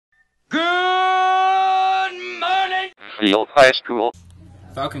Good morning! Field High School.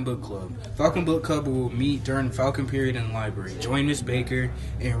 Falcon Book Club. Falcon Book Club will meet during Falcon period in the library. Join Miss Baker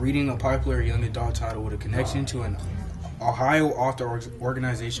in reading a popular young adult title with a connection to an Ohio author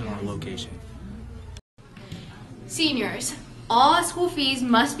organization or location. Seniors, all school fees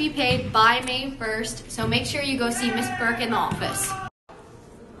must be paid by May 1st, so make sure you go see Miss Burke in the office.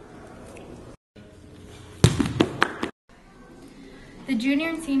 The junior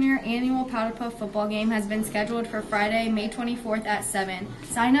and senior annual Powder Puff football game has been scheduled for Friday, May 24th at 7.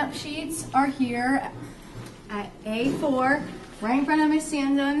 Sign-up sheets are here at A4, right in front of Miss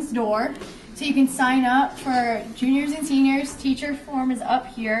Sanzon's door. So you can sign up for juniors and seniors. Teacher form is up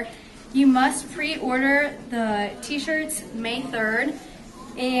here. You must pre-order the t-shirts May 3rd,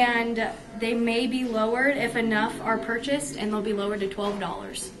 and they may be lowered if enough are purchased, and they'll be lowered to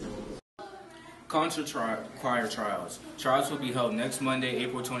 $12. Concert choir trials. Trials will be held next Monday,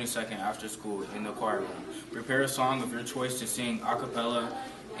 April 22nd after school in the choir room. Prepare a song of your choice to sing a cappella,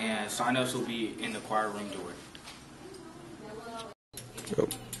 and sign-ups will be in the choir room door.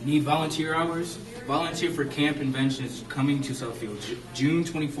 Need volunteer hours? Volunteer for Camp Inventions coming to Suffield, June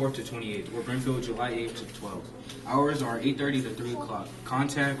 24th to 28th, or Brimfield, July 8th to 12th. Hours are 8:30 to 3 o'clock.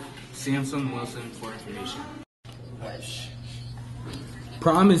 Contact Samson Wilson for information.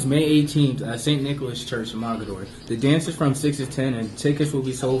 Prom is May 18th at St. Nicholas Church in Mogador. The dance is from 6 to 10, and tickets will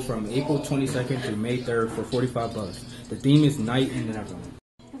be sold from April 22nd to May 3rd for $45. The theme is Night in the Neverland.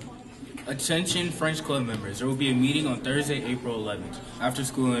 Attention French Club members, there will be a meeting on Thursday, April 11th, after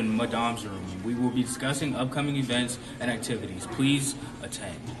school in Madame's room. We will be discussing upcoming events and activities. Please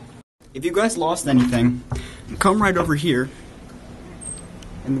attend. If you guys lost anything, come right over here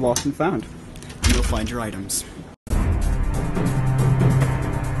in the Lost and Found. You'll find your items.